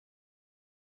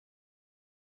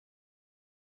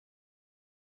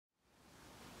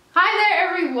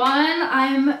everyone,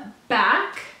 I'm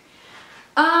back.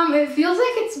 It feels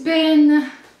like it's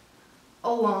been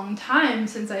a long time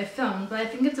since I filmed, but I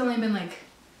think it's only been like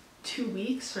 2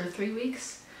 weeks or 3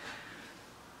 weeks.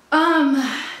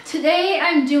 Today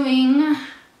I'm doing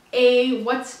a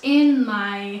what's in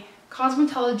my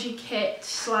cosmetology kit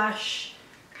slash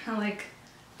kind of like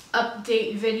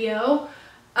update video.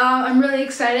 I'm really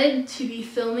excited to be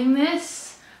filming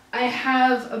this. I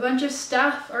have a bunch of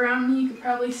stuff around me. You can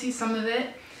probably see some of it.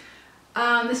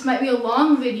 This might be a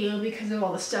long video because of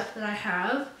all the stuff that I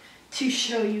have to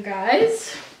show you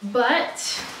guys,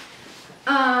 but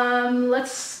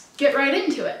let's get right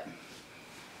into it.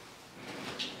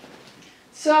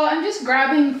 So I'm just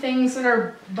grabbing things that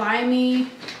are by me.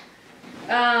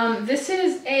 This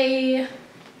is a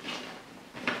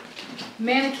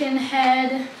mannequin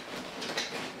head.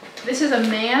 This is a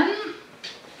man,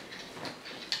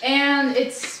 and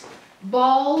it's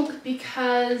bald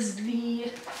because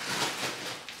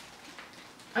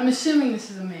I'm assuming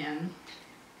this is a man.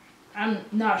 I'm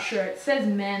not sure. It says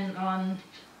men on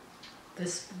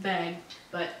this bag,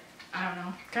 but I don't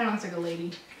know. Kind of looks like a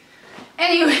lady.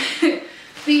 Anyway,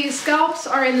 the scalps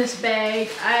are in this bag.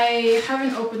 I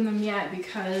haven't opened them yet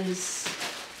because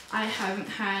I haven't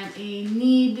had a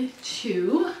need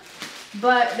to,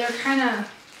 but they're kind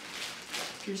of,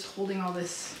 you're just holding all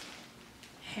this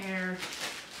hair.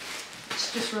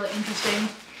 It's just really interesting.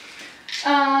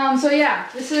 So yeah,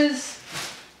 this is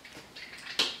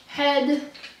head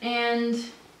and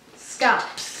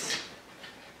scalps.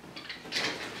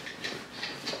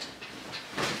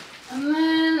 And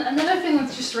then another thing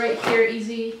that's just right here,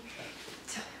 easy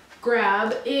to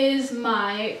grab, is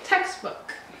my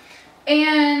textbook.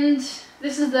 And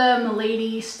this is the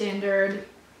Milady Standard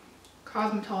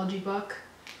Cosmetology book.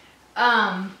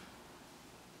 I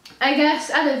guess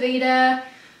at Aveda,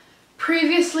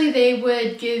 previously they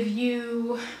would give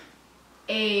you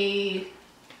a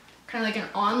kind of like an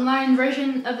online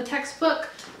version of the textbook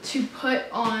to put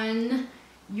on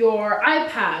your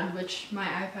iPad, which my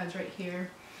iPad's right here.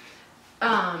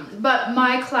 But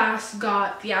my class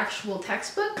got the actual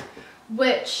textbook,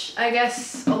 which I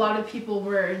guess a lot of people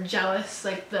were jealous,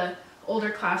 like the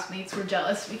older classmates were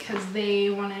jealous because they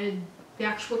wanted the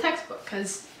actual textbook,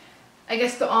 because I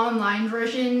guess the online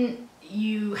version,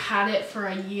 you had it for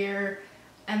a year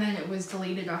and then it was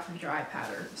deleted off of your iPad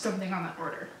or something on that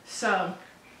order. So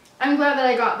I'm glad that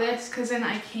I got this, because then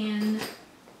I can,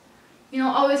 you know,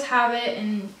 always have it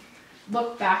and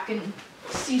look back and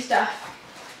see stuff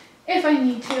if I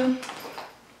need to.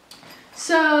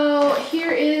 So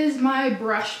here is my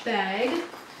brush bag,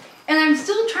 and I'm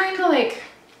still trying to like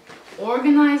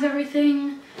organize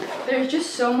everything. There's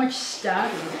just so much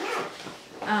stuff.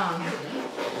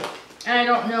 And I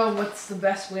don't know what's the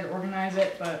best way to organize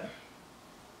it, but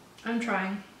I'm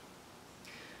trying.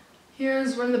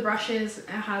 Here's one of the brushes. It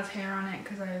has hair on it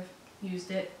because I've used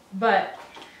it. But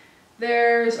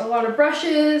there's a lot of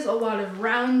brushes, a lot of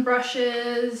round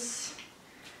brushes,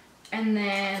 and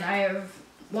then I have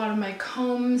a lot of my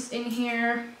combs in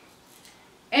here.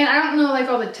 And I don't know like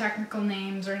all the technical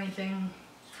names or anything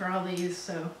for all these,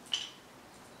 so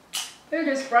they're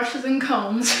just brushes and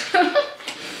combs.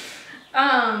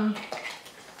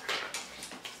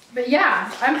 But yeah,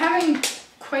 I'm having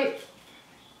quite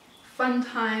fun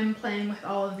time playing with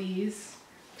all of these.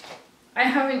 I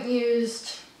haven't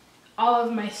used all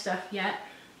of my stuff yet,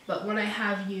 but what I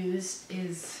have used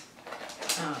is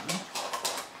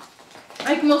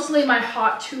like mostly my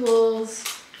hot tools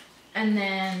and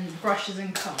then brushes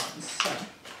and combs, so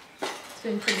it's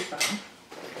been pretty fun.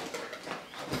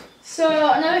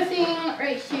 So another thing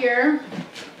right here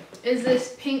is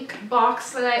this pink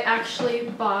box that I actually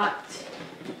bought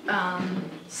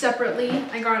separately.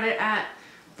 I got it at,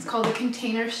 it's called the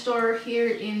Container Store here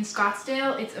in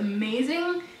Scottsdale. It's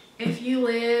amazing. If you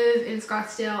live in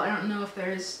Scottsdale, I don't know if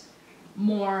there's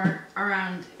more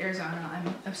around Arizona,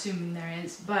 I'm assuming there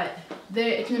is, but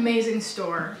it's an amazing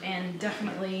store, and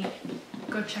definitely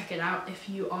go check it out if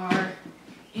you are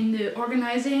into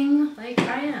organizing like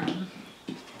I am.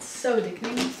 It's so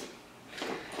addicting.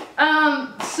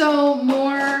 So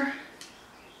more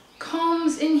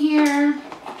combs in here.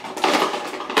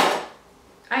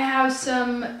 I have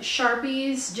some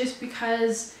Sharpies just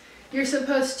because you're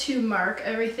supposed to mark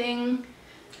everything,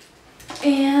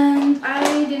 and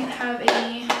I didn't have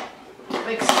any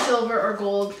like silver or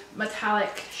gold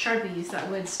metallic Sharpies that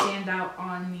would stand out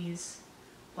on these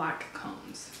black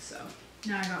combs. So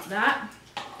now I got that.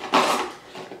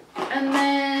 And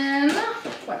then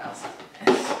what else is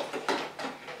this?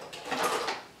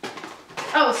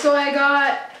 Oh, so I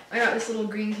got this little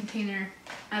green container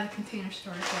at the Container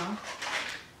Store as well.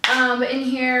 In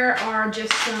here are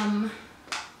just some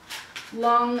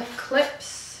long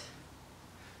clips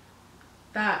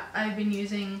that I've been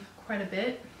using quite a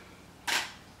bit.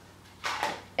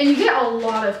 And you get a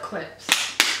lot of clips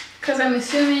because I'm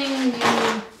assuming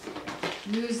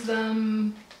you use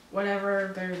them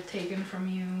whatever they're taken from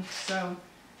you, so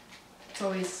it's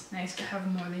always nice to have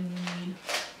more than you need.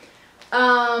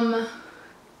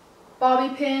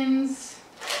 Bobby pins,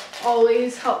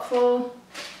 always helpful.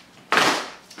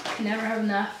 Can never have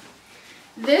enough.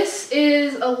 This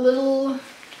is a little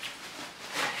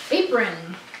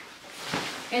apron,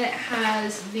 and it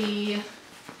has the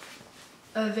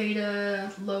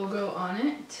Aveda logo on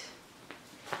it.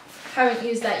 Haven't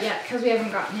used that yet because we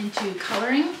haven't gotten into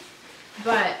coloring,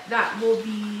 but that will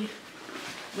be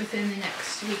within the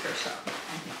next week or so, I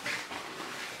think.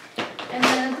 And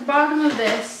then at the bottom of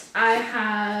this, I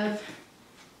have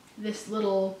this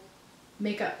little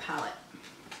makeup palette,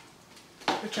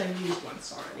 which I've used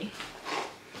once already.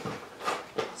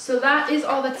 So that is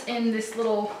all that's in this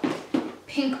little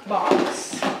pink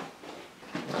box.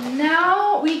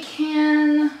 Now we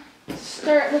can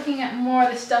start looking at more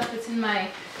of the stuff that's in my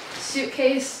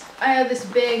suitcase. I have this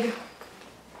big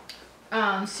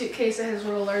suitcase that has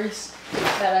rollers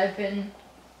that I've been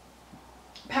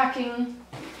packing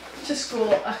to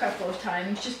school a couple of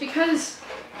times just because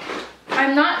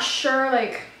I'm not sure,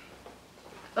 like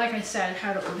I said,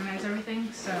 how to organize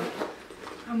everything, so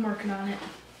I'm working on it.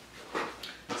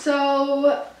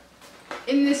 So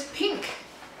in this pink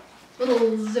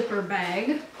little zipper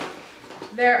bag,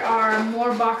 there are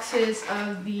more boxes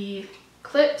of the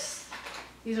clips.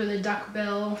 These are the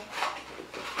duckbill.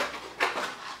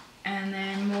 And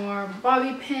then more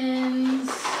bobby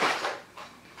pins,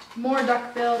 more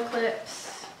duckbill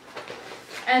clips,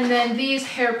 and then these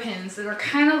hairpins that are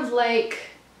kind of like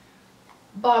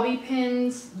bobby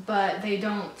pins, but they're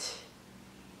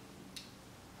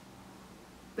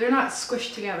not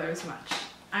squished together as much.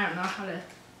 I don't know how to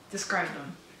describe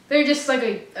them. They're just like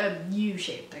a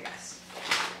U-shaped, I guess.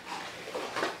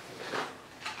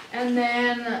 And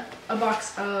then a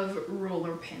box of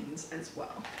roller pins as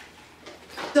well.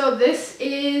 So this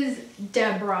is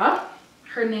Deborah.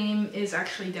 Her name is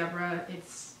actually Deborah.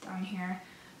 It's down here.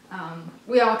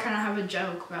 We all kind of have a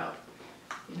joke about,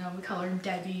 you know, we call her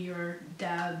Debbie or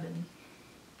Deb, and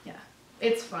yeah,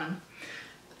 it's fun.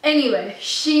 Anyway,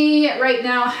 she right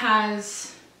now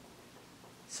has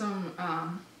some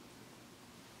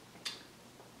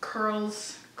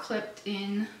curls clipped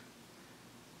in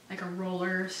like a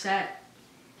roller set.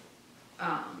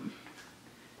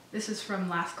 This is from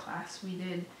last class. We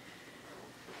did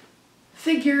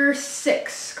figure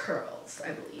 6 curls,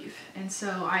 I believe. And so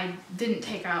I didn't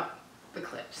take out the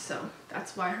clips, so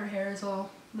that's why her hair is all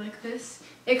like this.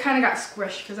 It kind of got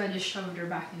squished because I just shoved her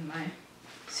back in my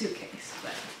suitcase,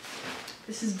 but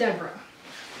this is Deborah.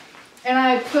 And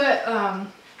I put,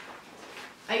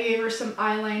 I gave her some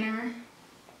eyeliner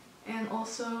and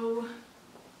also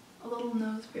a little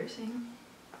nose piercing,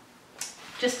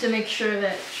 just to make sure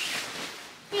that,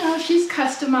 you know, she's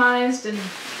customized. And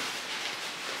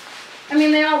I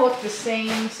mean, they all look the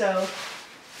same, so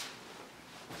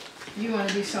if you want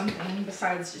to do something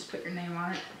besides just put your name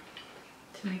on it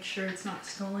to make sure it's not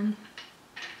stolen.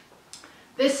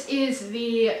 This is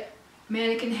the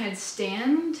mannequin head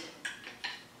stand.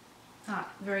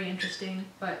 Not very interesting,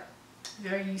 but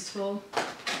very useful.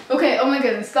 Okay, oh my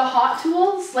goodness, the Hot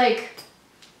Tools, like,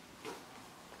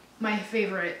 my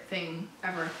favorite thing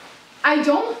ever. I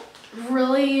don't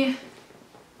really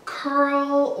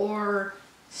curl or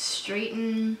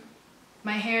straighten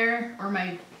my hair or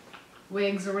my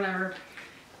wigs or whatever,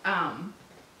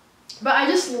 but I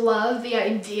just love the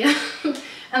idea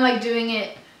and like doing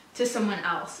it to someone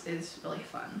else is really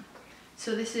fun.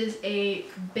 So this is a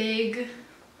big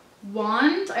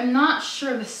wand. I'm not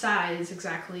sure the size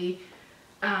exactly.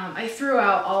 I threw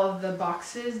out all of the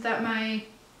boxes that my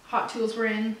Hot Tools were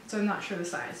in, so I'm not sure the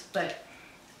size, but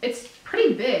it's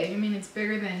pretty big. I mean, it's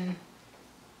bigger than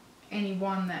any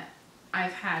one that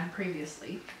I've had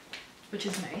previously, which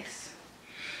is nice.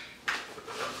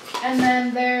 And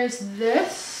then there's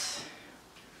this,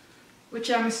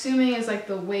 which I'm assuming is like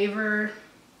the waver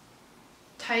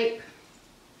type.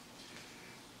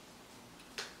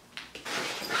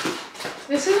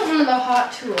 This isn't one of the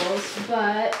Hot Tools,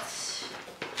 but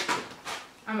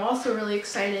I'm also really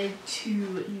excited to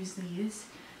use these.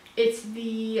 It's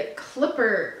the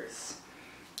clippers.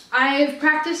 I've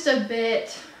practiced a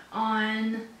bit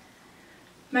on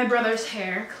my brother's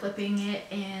hair, clipping it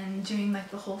and doing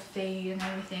like the whole fade and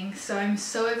everything. So I'm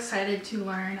so excited to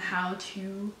learn how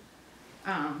to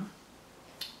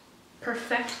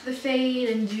perfect the fade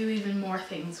and do even more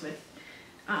things with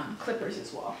clippers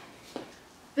as well.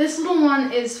 This little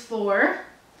one is for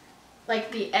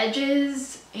like the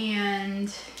edges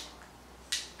and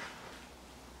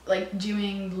like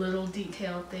doing little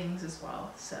detailed things as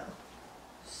well. So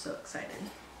excited.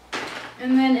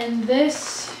 And then in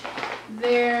this,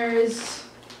 there's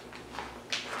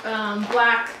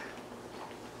black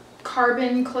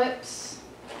carbon clips,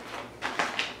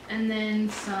 and then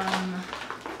some,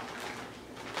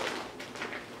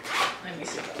 let me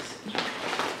see what's in here.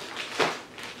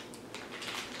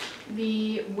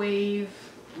 The wave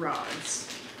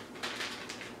rods,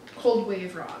 cold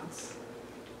wave rods,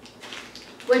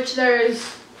 which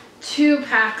there's 2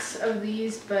 packs of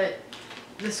these, but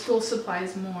the school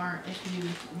supplies more if you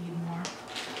need more.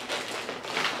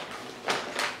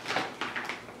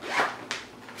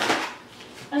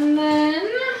 And then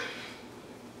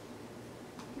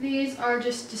these are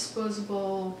just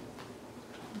disposable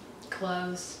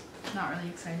gloves. Not really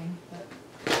exciting, but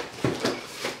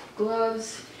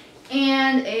gloves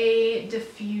and a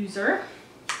diffuser.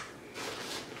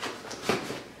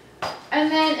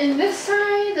 And then in this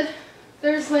side,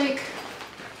 there's like,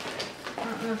 I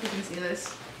don't know if you can see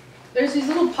this. There's these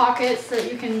little pockets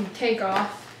that you can take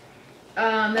off.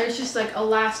 There's just like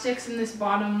elastics in this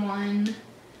bottom one,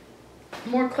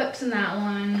 more clips in that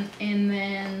one, and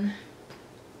then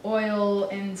oil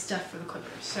and stuff for the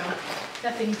clippers. So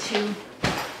nothing too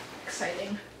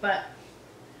exciting, but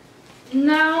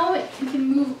now we can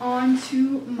move on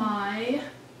to my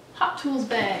Hot Tools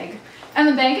bag. And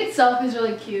the bag itself is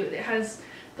really cute. It has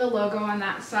the logo on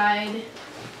that side.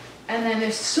 And then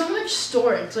there's so much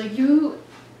storage. Like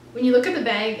when you look at the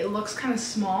bag, it looks kind of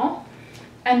small.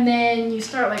 And then you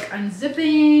start like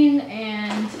unzipping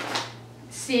and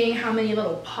seeing how many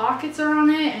little pockets are on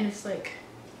it. And it's like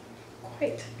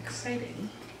quite exciting.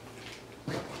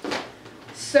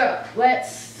 So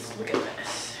let's look at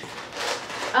this.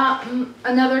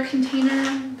 Another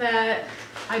container that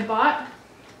I bought.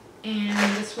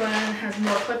 And this one has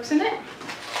more clips in it.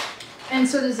 And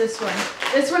so does this one.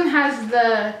 This one has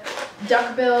the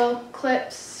duckbill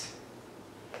clips.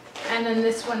 And then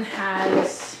this one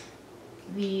has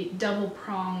the double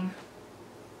prong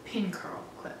pin curl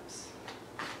clips.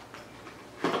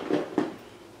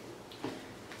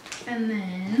 And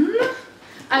then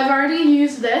I've already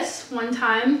used this one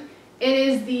time. It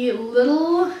is the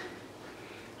little,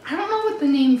 I don't know what the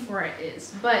name for it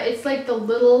is, but it's like the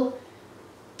little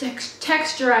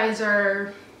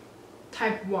texturizer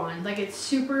type wand. Like it's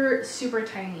super, super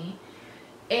tiny.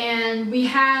 And we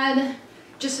had,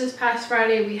 just this past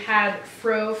Friday, we had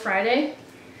Fro Friday.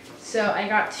 So I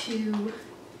got to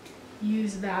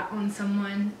use that on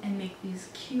someone and make these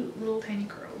cute little tiny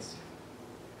curls.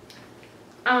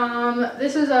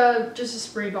 This is just a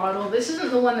spray bottle. This isn't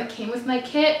the one that came with my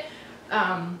kit.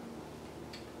 But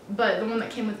the one that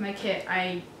came with my kit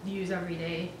I use every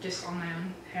day just on my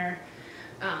own hair.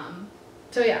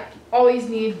 So yeah, always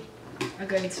need a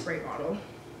good spray bottle.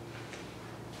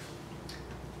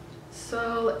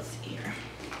 So let's see here.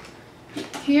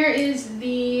 Here is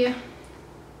the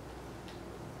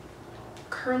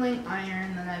curling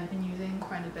iron that I've been using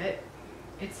quite a bit.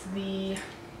 It's the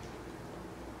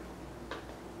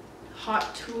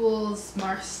Hot Tools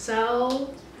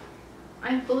Marcel,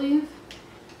 I believe.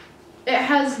 It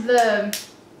has the,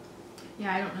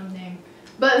 yeah, I don't know the name,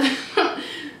 but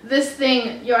this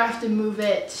thing, you have to move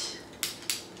it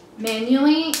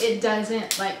manually. It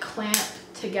doesn't like clamp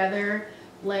together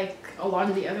like a lot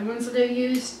of the other ones that I've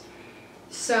used.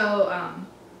 So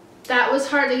that was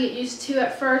hard to get used to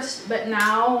at first, but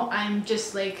now I'm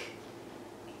just like,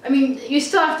 I mean, you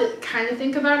still have to kind of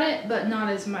think about it, but not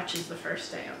as much as the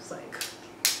first day. I was like,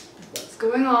 what's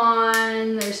going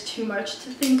on? There's too much to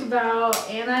think about,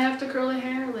 and I have to curl the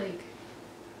hair, like,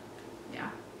 yeah.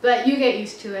 But you get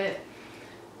used to it.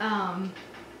 And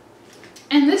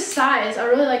this size, I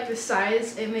really like this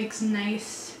size. It makes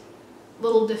nice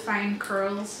little defined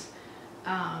curls.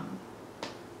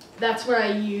 That's what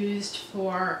I used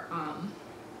for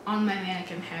on my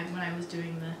mannequin head when I was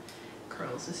doing the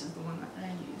curls. This is the one that I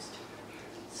used.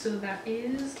 So that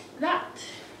is that.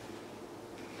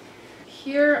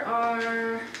 Here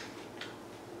are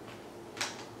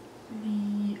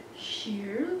the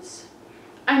shears.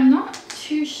 I'm not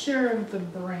too sure of the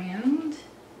brand.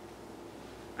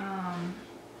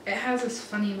 It has this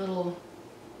funny little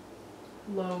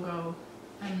logo.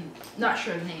 I'm not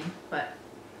sure the name, but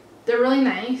they're really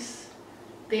nice.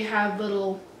 They have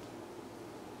little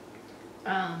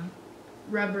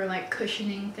rubber like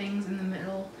cushioning things in the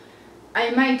middle.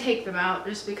 I might take them out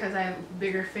just because I have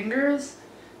bigger fingers,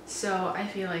 so I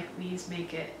feel like these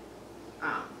make it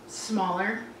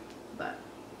smaller, but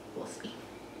we'll see.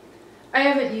 I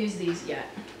haven't used these yet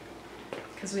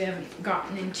because we haven't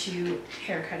gotten into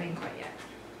hair cutting quite yet.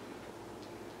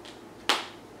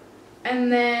 And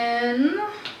then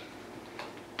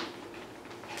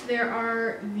there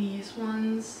are these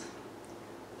ones.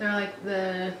 They're like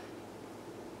the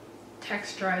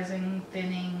texturizing,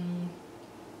 thinning,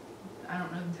 I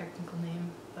don't know the technical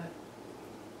name, but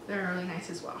they're really nice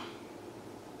as well.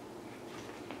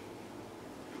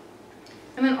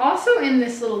 And then also in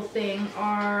this little thing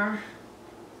are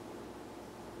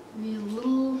these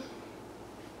little,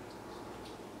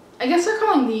 I guess they're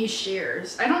calling these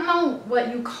shears. I don't know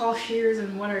what you call shears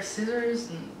and what are scissors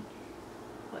and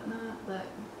whatnot, but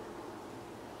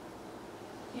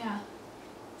yeah,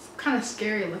 it's kind of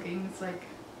scary looking. It's like,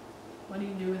 what do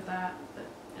you do with that? But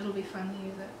it'll be fun to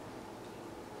use it.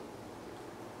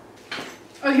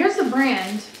 Oh, here's the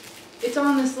brand. It's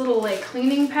on this little like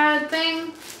cleaning pad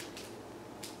thing.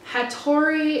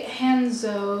 Hattori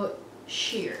Hanzo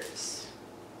shears.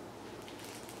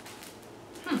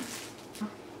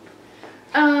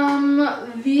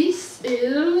 This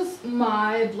is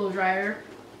my blow dryer.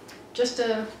 Just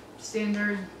a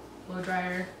standard blow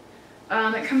dryer.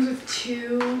 It comes with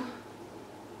 2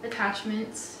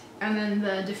 attachments and then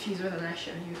the diffuser that I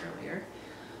showed you earlier.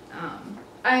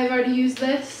 I've already used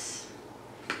this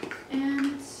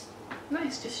and it's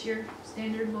nice, just your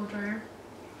standard blow dryer.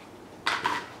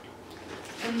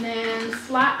 And then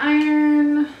flat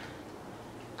iron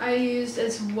I used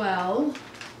as well.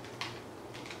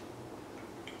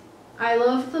 I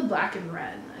love the black and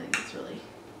red. I think it's really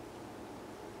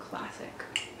classic.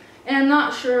 And I'm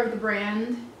not sure of the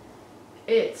brand.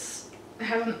 It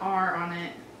has an R on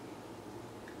it,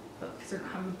 but because I don't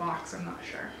have the box, I'm not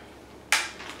sure.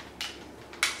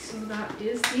 So that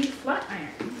is the flat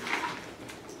iron.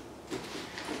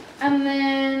 And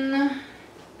then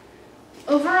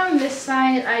over on this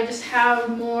side, I just have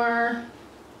more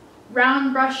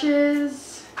round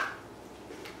brushes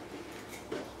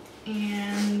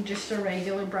and just a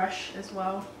regular brush as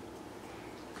well.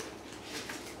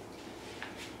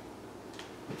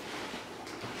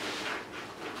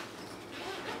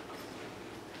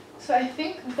 So I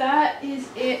think that is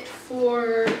it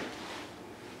for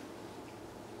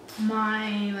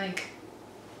my like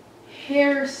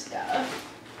hair stuff.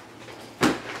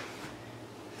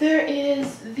 There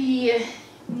is the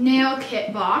nail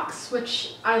kit box,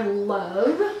 which I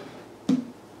love.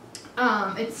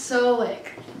 It's so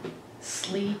like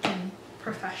sleek and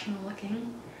professional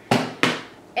looking.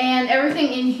 And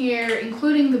everything in here,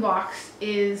 including the box,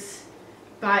 is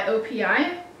by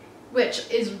OPI, which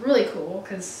is really cool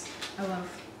because I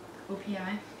love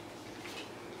OPI.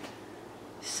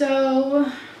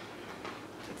 So,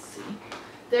 let's see.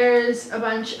 There's a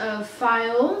bunch of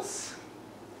files,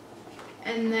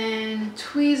 and then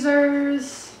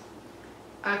tweezers,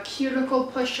 a cuticle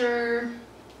pusher,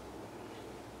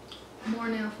 more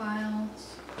nail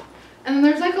files, and then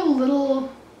there's like a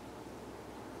little,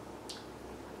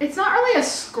 it's not really a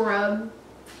scrub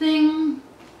thing.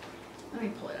 Let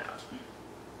me pull it out.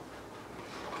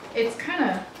 It's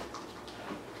kind of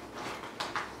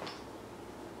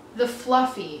the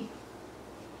fluffy.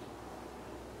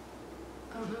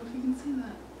 I don't know if you can see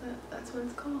that. That's what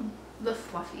it's called. The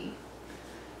fluffy.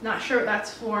 Not sure what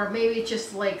that's for. Maybe it's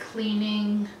just like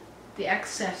cleaning the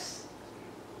excess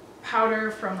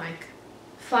powder from like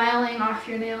filing off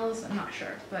your nails. I'm not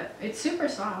sure, but it's super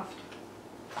soft.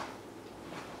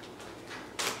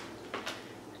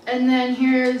 And then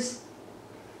here's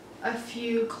a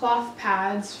few cloth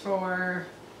pads for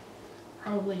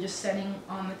probably just setting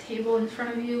on the table in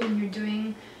front of you when you're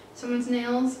doing someone's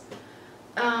nails.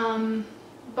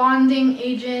 Bonding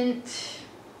agent.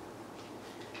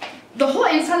 The whole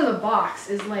inside of the box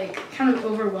is like kind of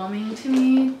overwhelming to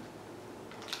me.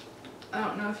 I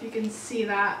don't know if you can see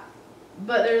that,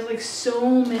 but there's like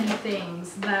so many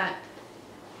things that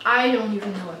I don't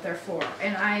even know what they're for.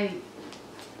 And I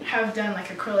have done like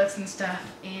acrylics and stuff,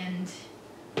 and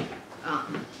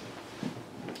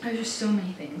there's just so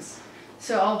many things.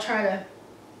 So I'll try to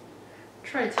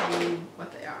tell you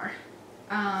what they are.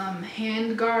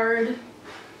 Hand guard,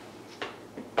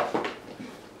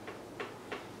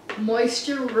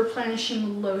 moisture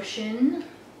replenishing lotion,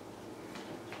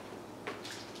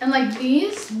 and like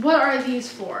these, what are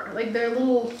these for? Like they're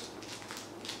little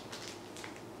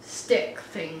stick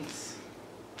things.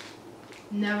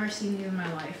 Never seen these in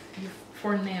my life.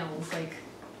 For nails, like,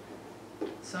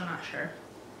 so not sure.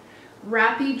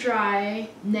 Rappy Dry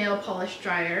nail polish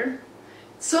dryer.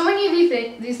 So many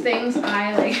of these things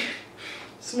I like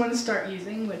just want to start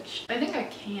using, which I think I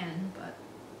can, but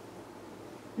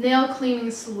nail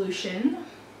cleaning solution.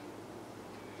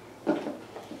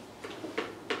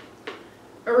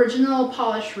 original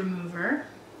polish remover.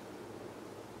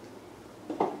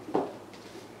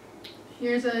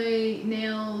 Here's a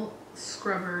nail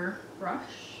scrubber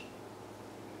brush.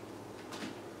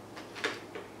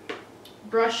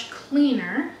 Brush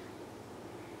cleaner.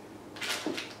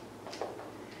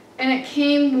 And it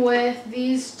came with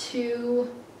these two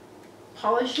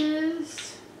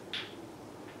polishes,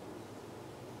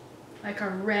 like a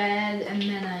red and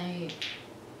then a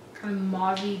kind of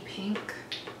mauve-y pink.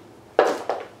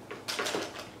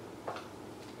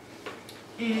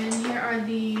 And here are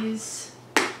these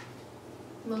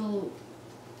little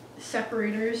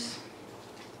separators.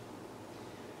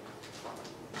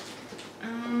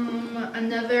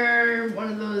 Another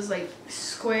one of those like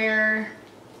square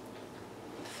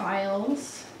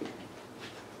files.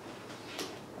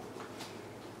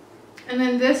 And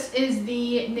then this is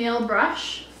the nail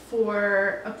brush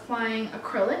for applying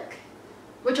acrylic,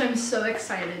 which I'm so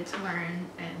excited to learn.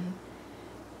 And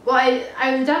well,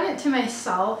 I've done it to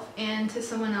myself and to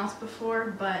someone else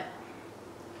before, but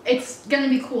it's gonna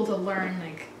be cool to learn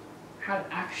like how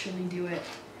to actually do it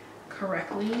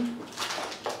correctly.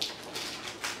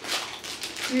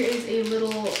 Here is a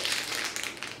little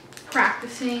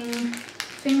practicing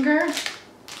finger,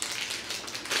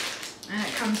 and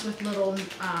it comes with little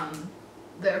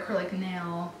the acrylic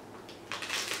nail.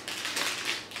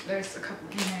 There's a couple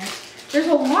in there. There's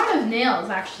a lot of nails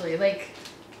actually, like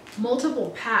multiple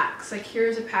packs. Like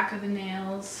here's a pack of the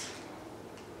nails,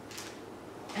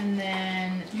 and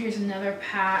then here's another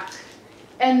pack,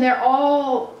 and they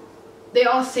all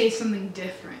say something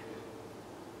different.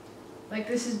 Like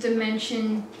this is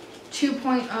Dimension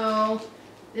 2.0,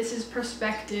 this is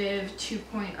Perspective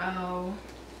 2.0,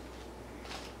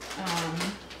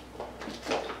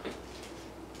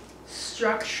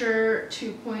 Structure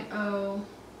 2.0.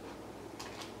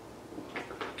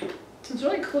 So it's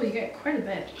really cool, you get quite a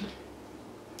bit.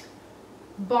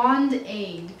 Bond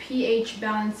Aid, pH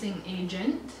balancing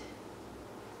agent.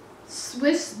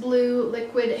 Swiss Blue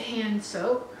liquid hand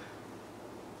soap.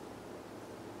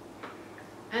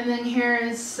 And then here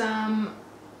is some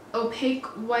opaque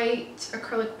white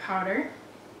acrylic powder.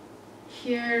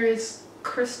 Here is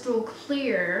crystal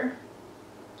clear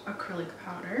acrylic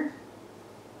powder.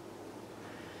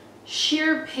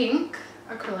 Sheer pink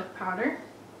acrylic powder.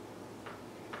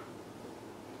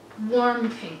 Warm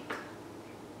pink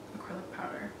acrylic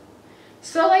powder.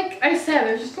 So like I said,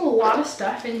 there's just a lot of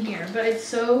stuff in here, but it's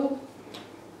so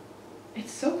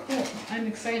cool. I'm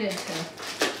excited to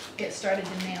get started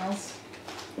in nails.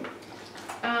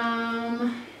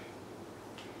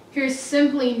 Here's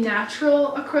Simply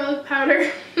Natural acrylic powder.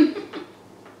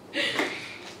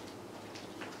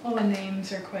 All the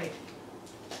names are quite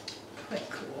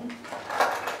cool.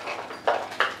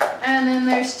 And then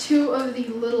there's two of the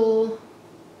little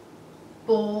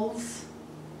bowls.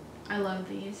 I love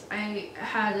these. I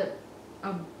had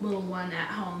a little one at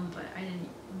home, but I didn't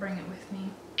bring it with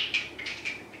me.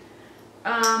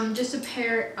 Just a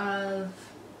pair of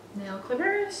nail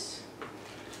clippers,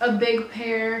 a big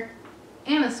pair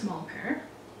and a small pair.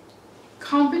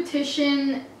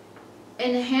 Competition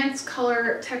Enhanced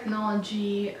Color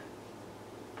Technology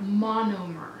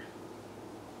monomer.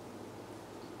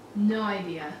 No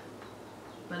idea,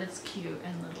 but it's cute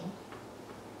and little.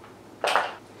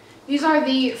 These are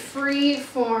the free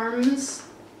forms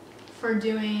for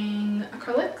doing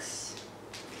acrylics.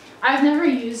 I've never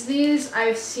used these.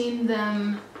 I've seen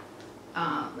them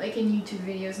like in YouTube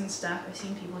videos and stuff. I've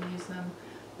seen people use them,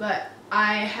 but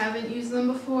I haven't used them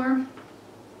before.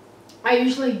 I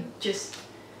usually just,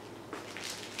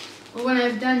 when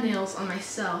I've done nails on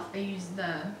myself, I use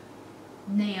the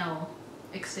nail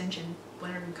extension,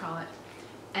 whatever you call it,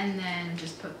 and then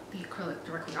just put the acrylic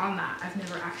directly on that. I've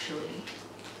never actually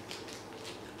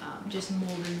just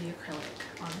molded the acrylic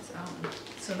on its own,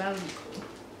 so that would be cool.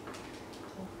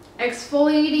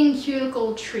 Exfoliating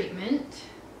cuticle treatment.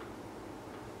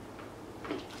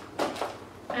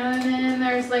 And then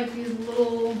there's like these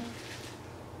little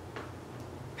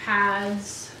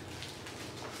pads.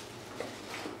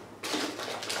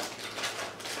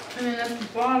 And then at the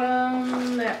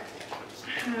bottom that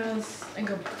has like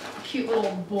a cute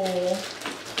little bowl,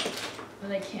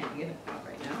 but I can't get it out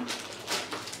right now.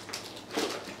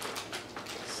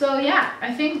 So yeah,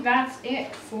 I think that's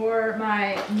it for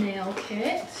my nail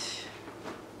kit.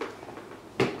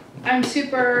 I'm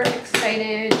super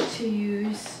excited to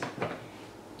use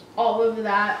all of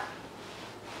that,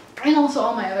 and also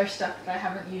all my other stuff that I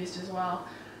haven't used as well.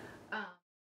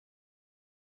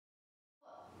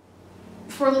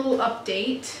 For a little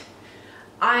update,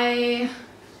 I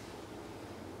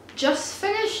just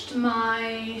finished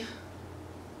my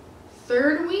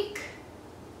 3rd week.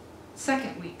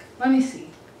 second week. Let me see.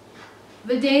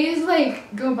 The days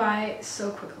like go by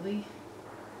so quickly.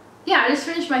 Yeah, I just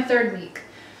finished my 3rd week.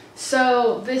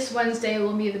 So this Wednesday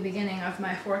will be the beginning of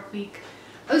my 4th week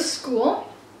of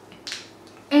school.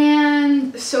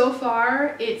 And so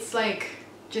far, it's like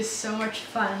just so much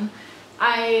fun.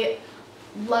 I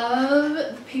love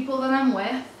the people that I'm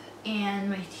with and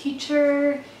my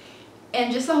teacher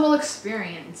and just the whole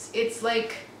experience. It's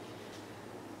like,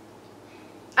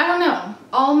 I don't know,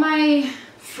 all my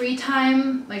free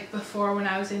time, like before when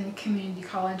I was in community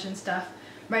college and stuff,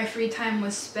 my free time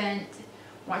was spent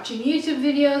watching YouTube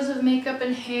videos of makeup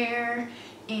and hair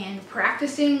and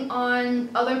practicing on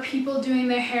other people doing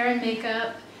their hair and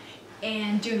makeup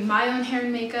and doing my own hair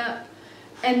and makeup.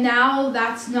 And now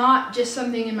that's not just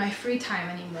something in my free time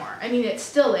anymore. I mean, it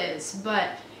still is, but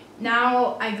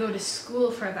now I go to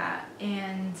school for that,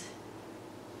 and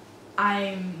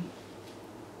I'm,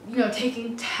 you know,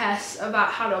 taking tests about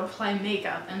how to apply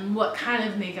makeup and what kind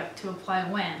of makeup to apply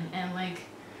when, and like,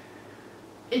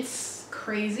 it's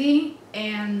crazy,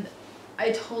 and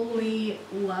I totally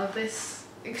love this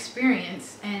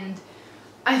experience. And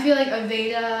I feel like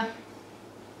Aveda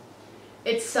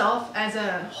itself as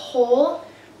a whole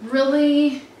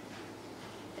really,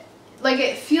 like,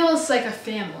 it feels like a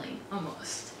family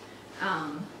almost.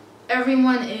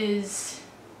 Everyone is,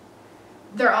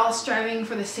 they're all striving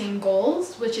for the same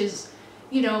goals, which is,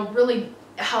 you know, really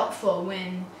helpful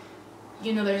when,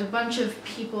 you know, there's a bunch of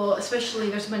people, especially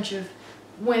there's a bunch of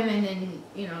women and,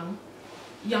 you know,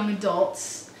 young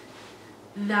adults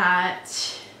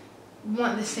that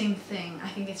want the same thing. I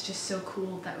think it's just so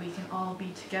cool that we can all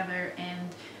be together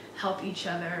and help each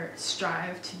other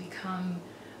strive to become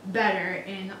better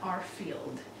in our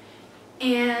field.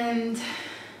 And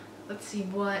let's see,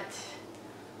 what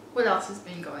else has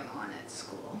been going on at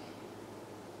school?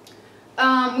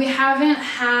 We haven't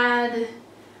had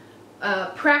a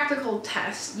practical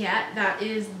test yet. That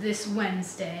is this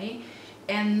Wednesday,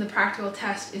 and the practical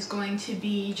test is going to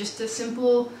be just a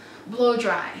simple blow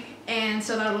dry, and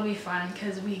so that'll be fun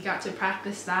because we got to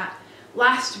practice that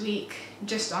last week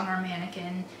just on our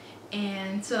mannequin,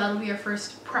 and so that'll be our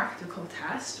first practical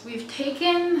test. We've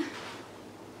taken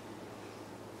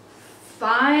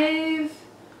 5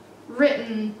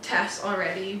 written tests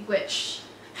already, which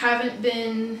haven't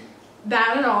been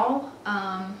bad at all.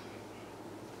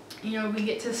 You know, we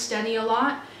get to study a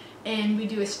lot, and we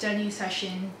do a study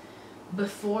session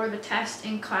before the test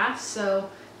in class, so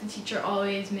the teacher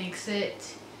always makes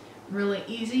it really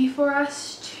easy for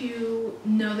us to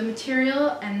know the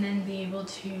material and then be able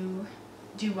to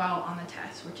do well on the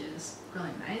test, which is really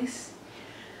nice.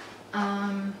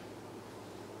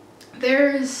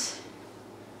 There's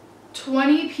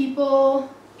 20 people,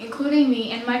 including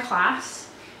me, in my class,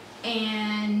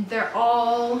 and they're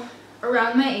all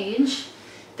around my age.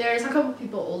 There's a couple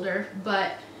people older,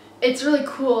 but it's really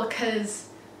cool because,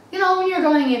 you know, when you're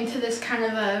going into this kind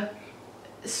of a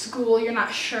school, you're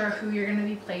not sure who you're going to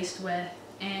be placed with,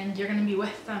 and you're going to be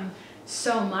with them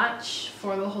so much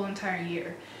for the whole entire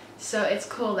year. So it's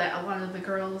cool that a lot of the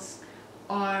girls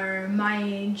are my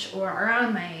age or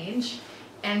around my age,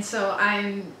 and so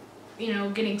I'm, you know,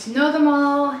 getting to know them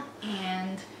all,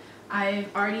 and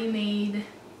I've already made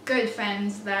good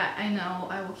friends that I know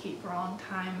I will keep for a long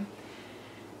time.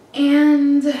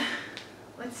 And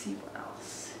let's see what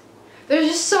else. There's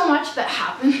just so much that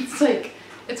happens, like,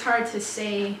 it's hard to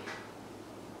say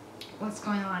what's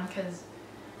going on because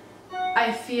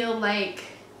I feel like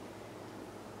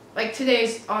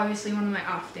today's obviously one of my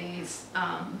off days,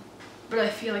 but I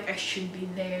feel like I should be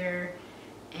there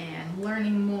and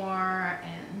learning more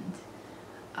and,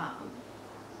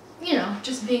 you know,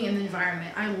 just being in the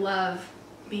environment. I love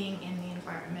being in the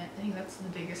environment. I think that's the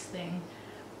biggest thing.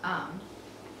 And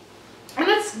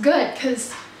that's good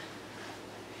because,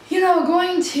 you know,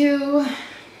 going to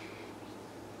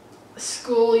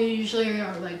school, you usually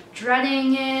are like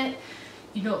dreading it.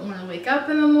 You don't want to wake up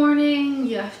in the morning,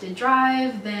 you have to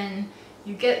drive, then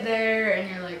you get there and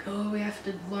you're like, oh, we have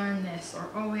to learn this, or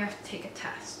oh, we have to take a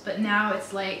test. But now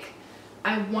it's like,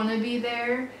 I want to be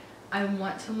there, I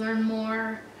want to learn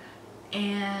more,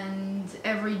 and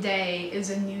every day is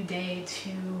a new day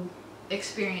to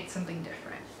experience something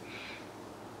different.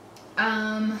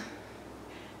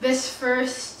 This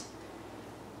first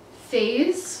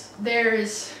phase,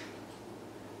 there's,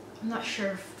 I'm not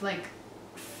sure if like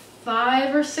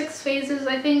 5 or 6 phases,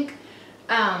 I think.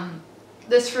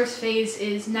 This first phase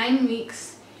is 9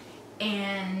 weeks,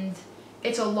 and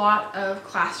it's a lot of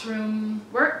classroom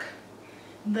work.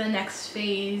 The next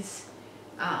phase,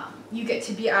 you get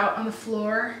to be out on the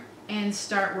floor and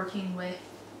start working with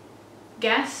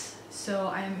guests So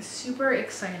I'm super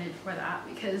excited for that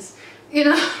because, you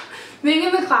know, being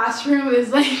in the classroom is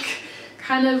like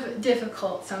kind of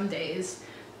difficult some days.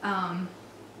 I'm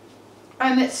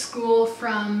at school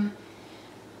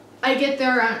I get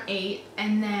there around 8,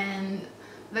 and then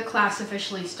the class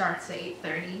officially starts at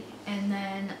 8:30, and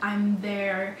then I'm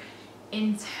there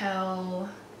until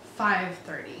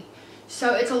 5:30.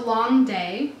 So it's a long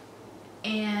day,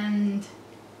 and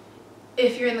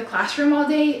if you're in the classroom all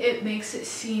day, it makes it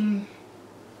seem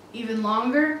even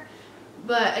longer.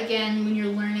 But again, when you're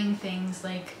learning things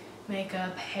like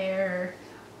makeup, hair,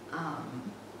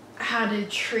 how to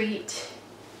treat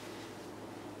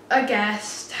a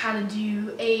guest, how to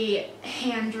do a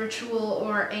hand ritual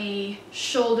or a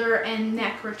shoulder and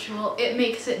neck ritual, it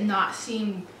makes it not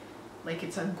seem like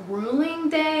it's a grueling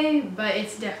day, but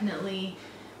it's definitely,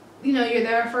 you know, you're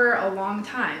there for a long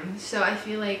time. So I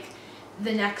feel like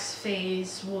the next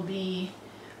phase will be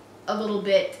a little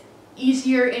bit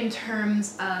easier in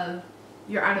terms of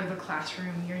you're out of the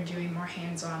classroom, you're doing more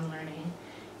hands-on learning,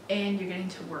 and you're getting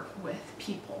to work with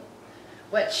people.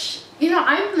 Which, you know,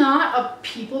 I'm not a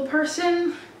people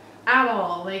person at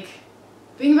all. Like,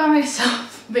 being by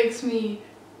myself makes me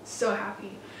so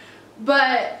happy.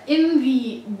 But in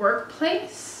the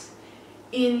workplace,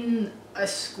 in a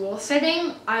school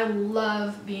setting, I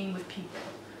love being with people.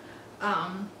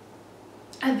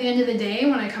 At the end of the day,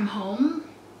 when I come home,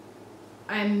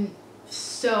 I'm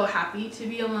so happy to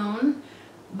be alone.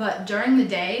 But during the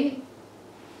day,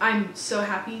 I'm so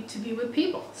happy to be with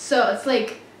people. So it's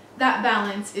like, that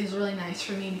balance is really nice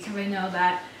for me because I know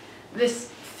that this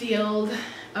field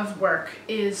of work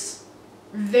is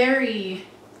very,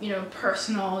 you know,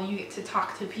 personal. You get to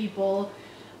talk to people,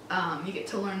 you get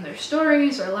to learn their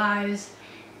stories or lives,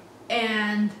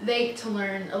 and they get to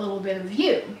learn a little bit of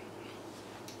you.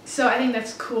 So I think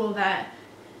that's cool that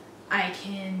I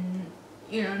can,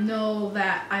 you know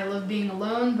that I love being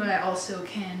alone, but I also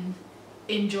can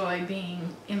enjoy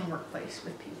being in the workplace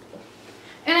with people.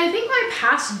 And I think my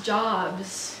past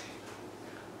jobs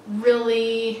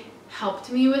really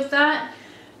helped me with that.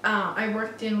 I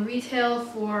worked in retail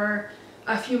for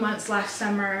a few months last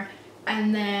summer,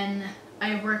 and then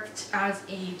I worked as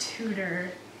a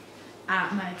tutor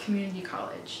at my community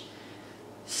college.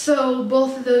 So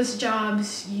both of those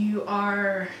jobs, you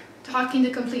are talking to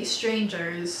complete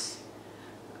strangers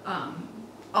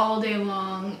all day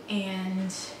long,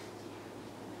 and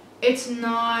it's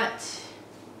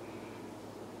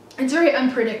very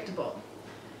unpredictable.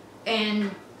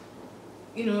 And,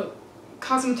 you know,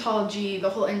 cosmetology, the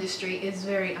whole industry is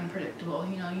very unpredictable.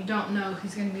 You know, you don't know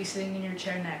who's going to be sitting in your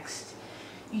chair next.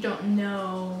 You don't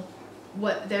know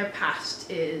what their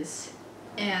past is.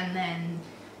 And then,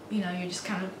 you know, you're just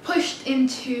kind of pushed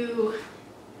into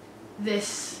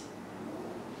this,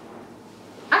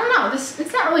 I don't know,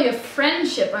 it's not really a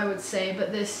friendship, I would say,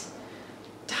 but this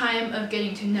time of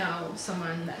getting to know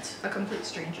someone that's a complete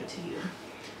stranger to you.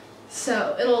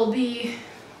 So it'll be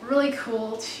really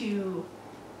cool to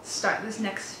start this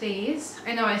next phase.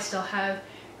 I know I still have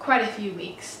quite a few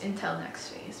weeks until next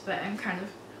phase, but I'm kind of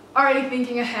already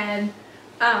thinking ahead.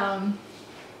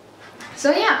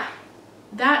 So yeah,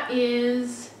 that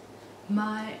is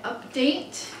my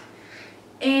update,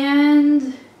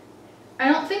 and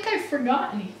I don't think I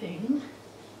forgot anything.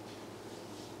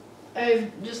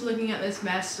 I'm just looking at this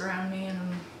mess around me,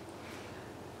 and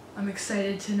I'm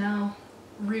excited to now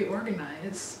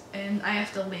reorganize, and I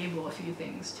have to label a few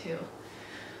things too.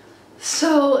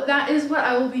 So that is what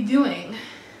I will be doing,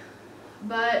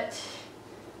 but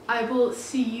I will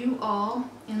see you all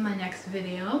in my next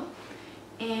video,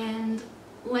 and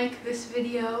like this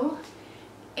video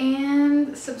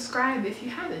and subscribe if you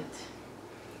haven't.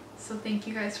 So thank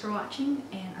you guys for watching,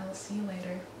 and I will see you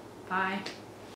later. Bye.